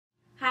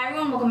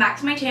and welcome back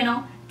to my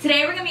channel.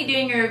 Today we're going to be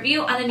doing a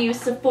review on the new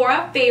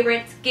Sephora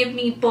Favorites Give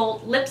Me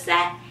Bold lip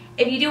set.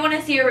 If you do want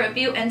to see a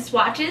review and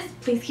swatches,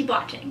 please keep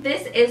watching.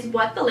 This is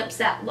what the lip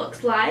set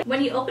looks like.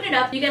 When you open it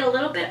up, you get a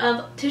little bit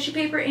of tissue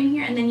paper in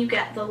here, and then you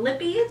get the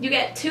lippies. You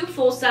get two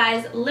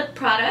full-size lip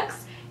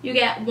products. You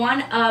get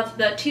one of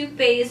the Too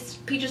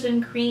Faced Peaches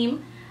and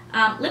Cream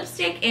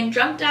lipstick in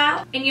Drunk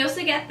Dial, and you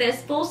also get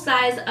this full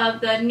size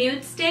of the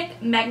Nudestix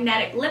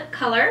Magnetic Lip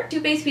Color Too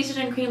Faced Peaches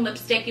and Cream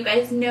lipstick. You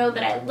guys know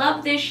that I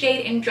love this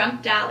shade in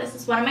Drunk Dial. This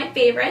is one of my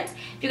favorites.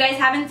 If you guys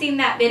haven't seen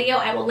that video,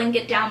 I will link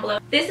it down below.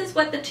 This is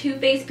what the Too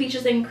Faced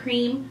Peaches and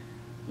Cream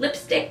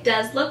lipstick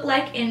does look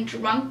like in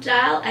Drunk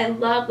Dial. I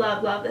love,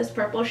 love, love this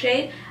purple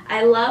shade.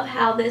 I love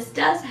how this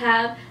does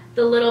have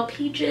the little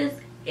peaches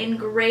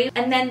engraved.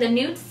 And then the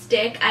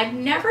Nudestix, I've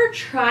never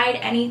tried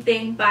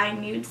anything by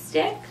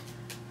Nudestix.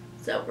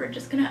 So we're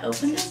just going to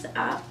open this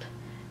up.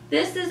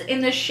 This is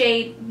in the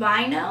shade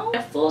Vino,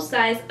 a full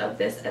size of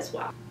this as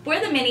well. For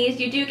the minis,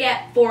 you do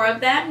get 4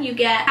 of them. You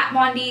get Kat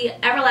Von D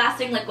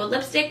Everlasting Liquid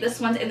Lipstick. This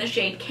one's in the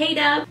shade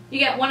K-Dub. You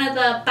get one of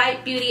the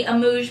Bite Beauty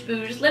Amuse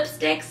Bouche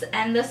Lipsticks,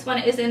 and this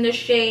one is in the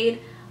shade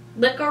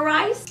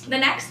Liquorice. The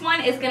next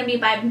one is going to be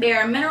by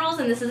BareMinerals,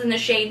 and this is in the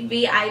shade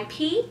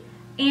VIP.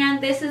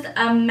 And this is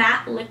a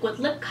matte liquid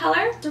lip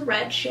color. It's a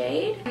red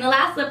shade. And the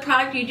last lip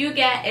product you do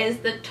get is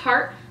the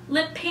Tarte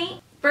lip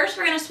paint. First,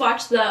 we're going to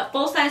swatch the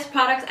full-size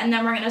products, and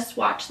then we're going to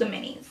swatch the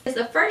minis. This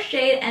is the first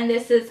shade, and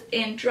this is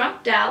in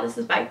Drunk Dial. This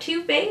is by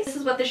Too Faced. This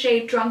is what the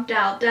shade Drunk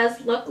Dial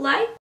does look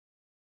like.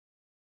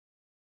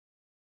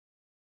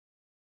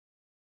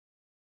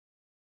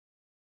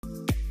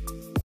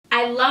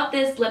 I love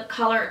this lip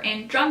color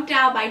in Drunk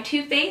Dial by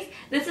Too Faced.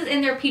 This is in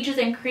their Peaches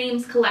and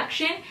Creams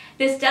collection.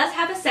 This does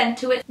have a scent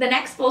to it. The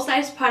next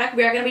full-size product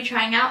we are going to be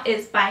trying out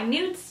is by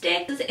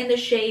Nudestix. This is in the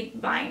shade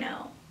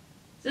Vino.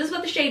 This is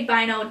what the shade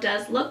Vino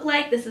does look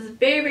like. This is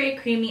very, very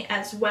creamy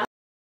as well.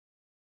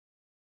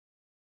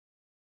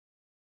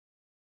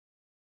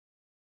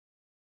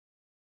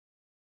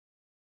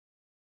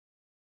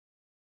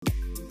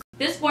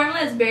 This formula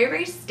is very,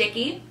 very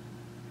sticky.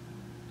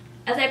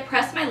 As I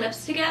press my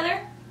lips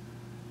together,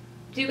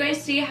 do you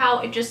guys see how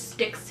it just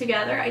sticks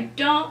together? I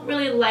don't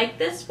really like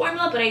this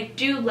formula, but I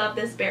do love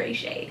this berry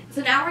shade.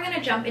 So now we're going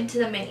to jump into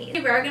the mini.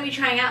 We're going to be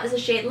trying out is the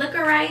shade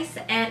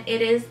Liquorice, and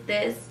it is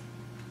this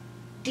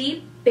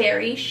deep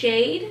berry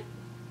shade.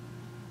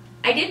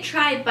 I did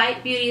try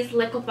Bite Beauty's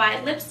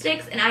liquefied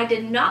lipsticks, and I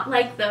did not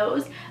like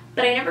those,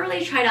 but I never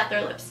really tried out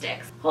their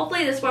lipsticks.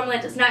 Hopefully this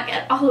formula does not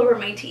get all over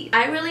my teeth.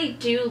 I really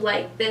do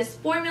like this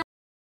formula.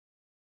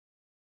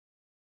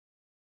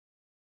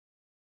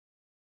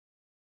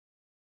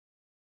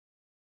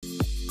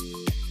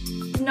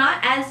 Not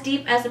as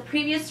deep as the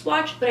previous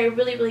swatch, but I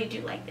really, really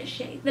do like this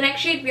shade. The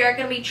next shade we are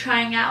going to be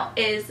trying out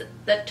is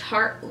the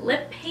Tarte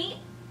lip paint.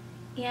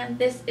 And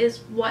this is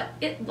what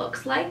it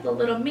looks like, the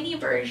little mini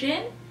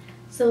version.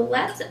 So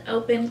let's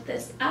open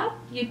this up.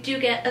 You do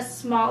get a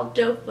small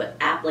doe foot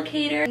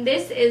applicator. And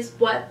this is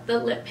what the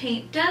lip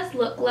paint does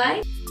look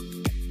like.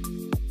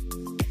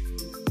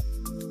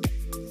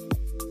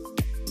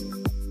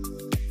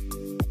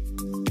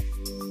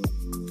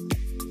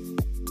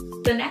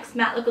 The next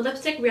matte liquid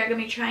lipstick we are going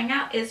to be trying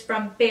out is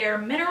from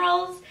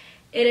BareMinerals.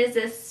 It is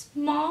a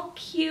small,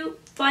 cute,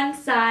 fun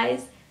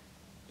size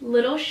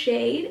little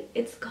shade.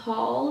 It's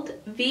called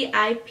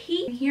VIP.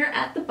 Here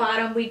at the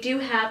bottom we do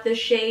have the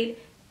shade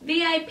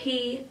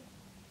VIP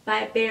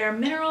by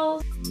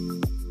BareMinerals.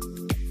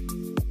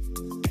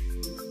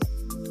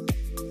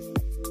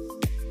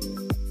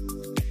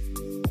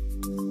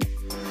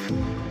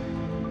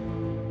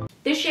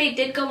 This shade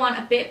did go on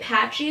a bit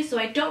patchy, so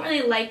I don't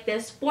really like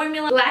this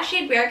formula. The last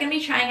shade we are going to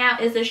be trying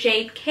out is the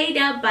shade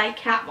K-Dub by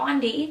Kat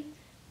Von D.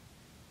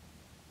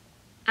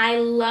 I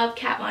love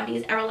Kat Von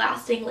D's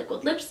Everlasting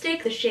Liquid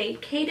Lipstick, the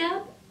shade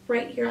K-Dub,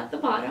 right here at the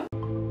bottom.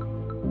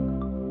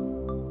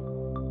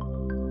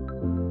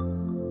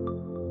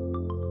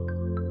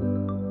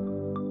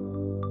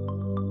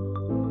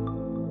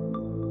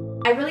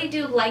 I really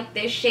do like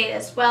this shade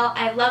as well.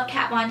 I love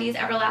Kat Von D's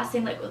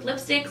Everlasting Liquid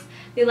Lipsticks.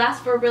 They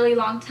last for a really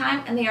long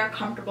time, and they are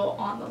comfortable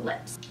on the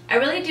lips. I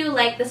really do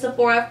like the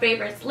Sephora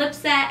Favorites lip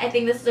set. I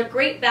think this is a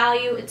great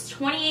value. It's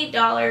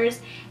 $28,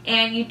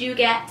 and you do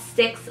get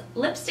 6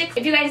 lipsticks.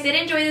 If you guys did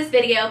enjoy this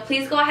video,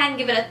 please go ahead and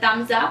give it a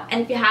thumbs up,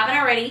 and if you haven't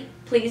already,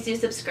 please do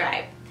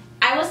subscribe.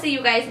 I will see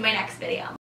you guys in my next video.